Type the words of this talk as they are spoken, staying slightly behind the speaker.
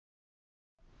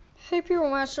Hey people,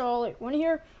 Master All One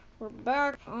here. We're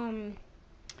back to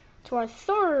our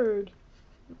third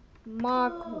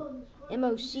mock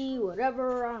MOC,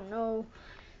 whatever, I don't know.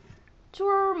 To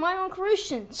our my own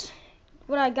creations.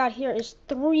 What I got here is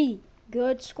 3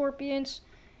 good scorpions.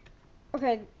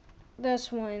 Okay,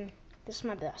 this is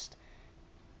my best.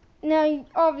 Now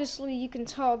obviously you can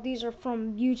tell these are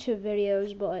from YouTube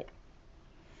videos, but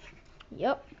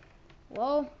yep.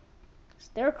 Well, it's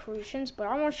their creations, but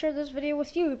I want to share this video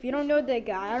with you. If you don't know that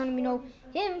guy, I don't even know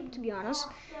him, to be honest.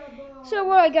 So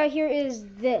what I got here is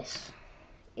this.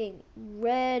 A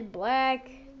red, black,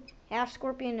 half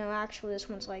scorpion. No, actually this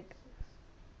one's like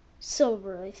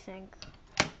silver, I think.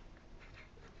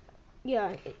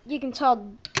 Yeah, you can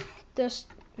tell this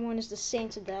one is the same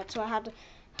to that, so I had to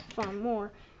find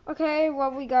more. Okay,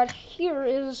 what we got here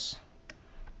is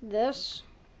this.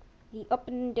 The up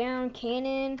and down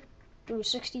cannon through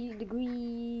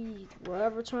 60-degree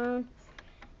whatever turn.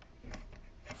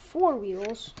 4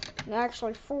 wheels. And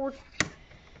actually 4,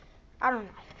 I don't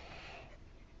know.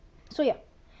 So yeah.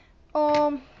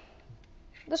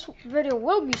 This video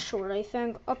will be short, I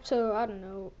think, up to, I don't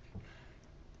know,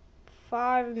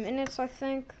 5 minutes, I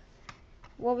think.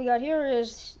 What we got here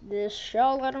is this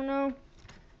shell, I don't know.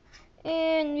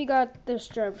 And we got this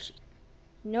driver's seat.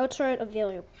 No turret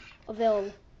available. Okay.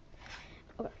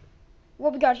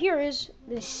 What we got here is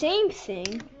the same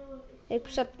thing,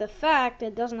 except the fact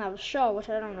it doesn't have a shell, which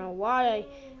I don't know why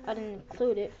I didn't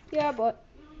include it. Yeah, but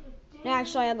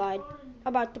actually I lied.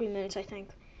 About 3 minutes, I think.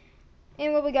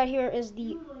 And what we got here is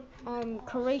the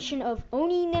creation of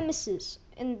Oni Nemesis,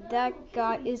 and that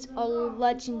guy is a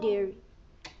legendary.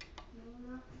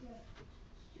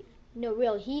 No,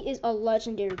 really, he is a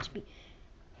legendary. To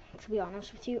be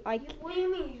honest with you, What do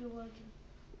you mean he's a legend?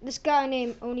 This guy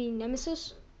named Oni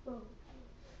Nemesis.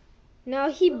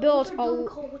 Now he built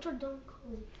What's our dunk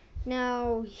code?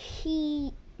 Now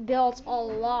he built a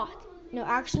lot. No,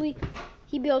 actually,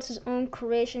 he built his own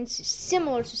creations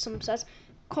similar to some sets,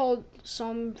 called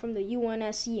some from the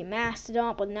UNSC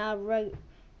Mastodon, but now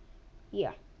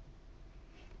yeah.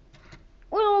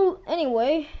 Well,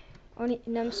 anyway, Oni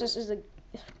Nemesis is a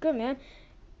good man.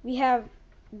 We have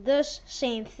this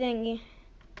same thing,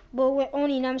 but what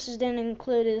Oni Nemesis didn't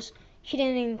include is he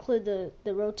didn't include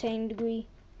the rotating degree.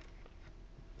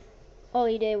 All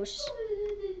he did was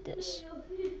this.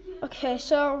 Okay,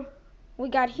 so we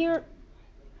got here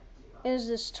is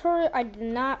this turret. I did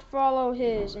not follow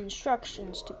his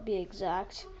instructions, to be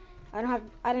exact. I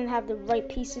didn't have the right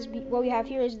pieces. What we have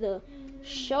here is the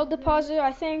shell deposit,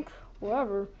 I think,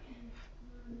 whatever.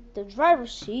 The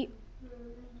driver's seat.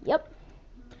 Yep.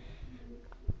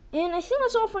 And I think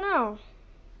that's all for now.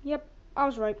 Yep, I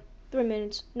was right. 3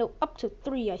 minutes. No, up to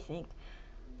 3, I think.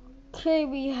 Okay,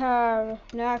 we have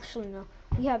no.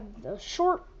 We have the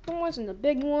short ones and the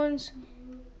big ones.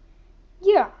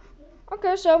 Yeah.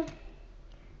 Okay, so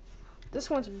this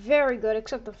one's very good,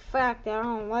 except the fact that I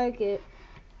don't like it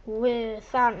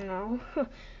with, I don't know.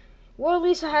 Well, at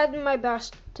least I had my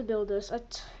best to build this.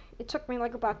 It took me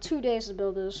like about 2 days to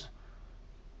build this.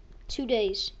 2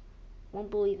 days.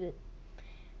 Won't believe it.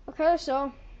 Okay,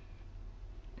 so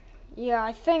yeah,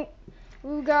 I think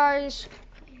you guys,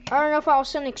 I don't know if I'll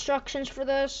send instructions for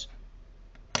this.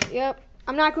 Yep.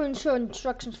 I'm not going to show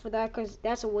instructions for that because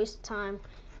that's a waste of time,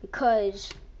 because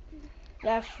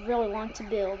that's really long to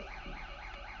build.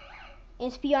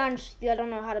 And to be honest with you, I don't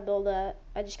know how to build that.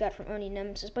 I just got it from Oni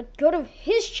Nemesis. But go to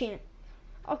his channel.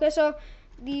 Okay, so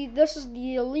this is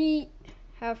the elite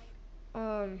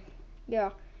yeah.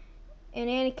 And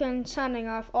Anakin signing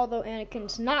off, although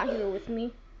Anakin's not here with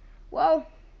me. Well,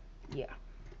 yeah.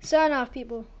 Sign off,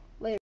 people. Later.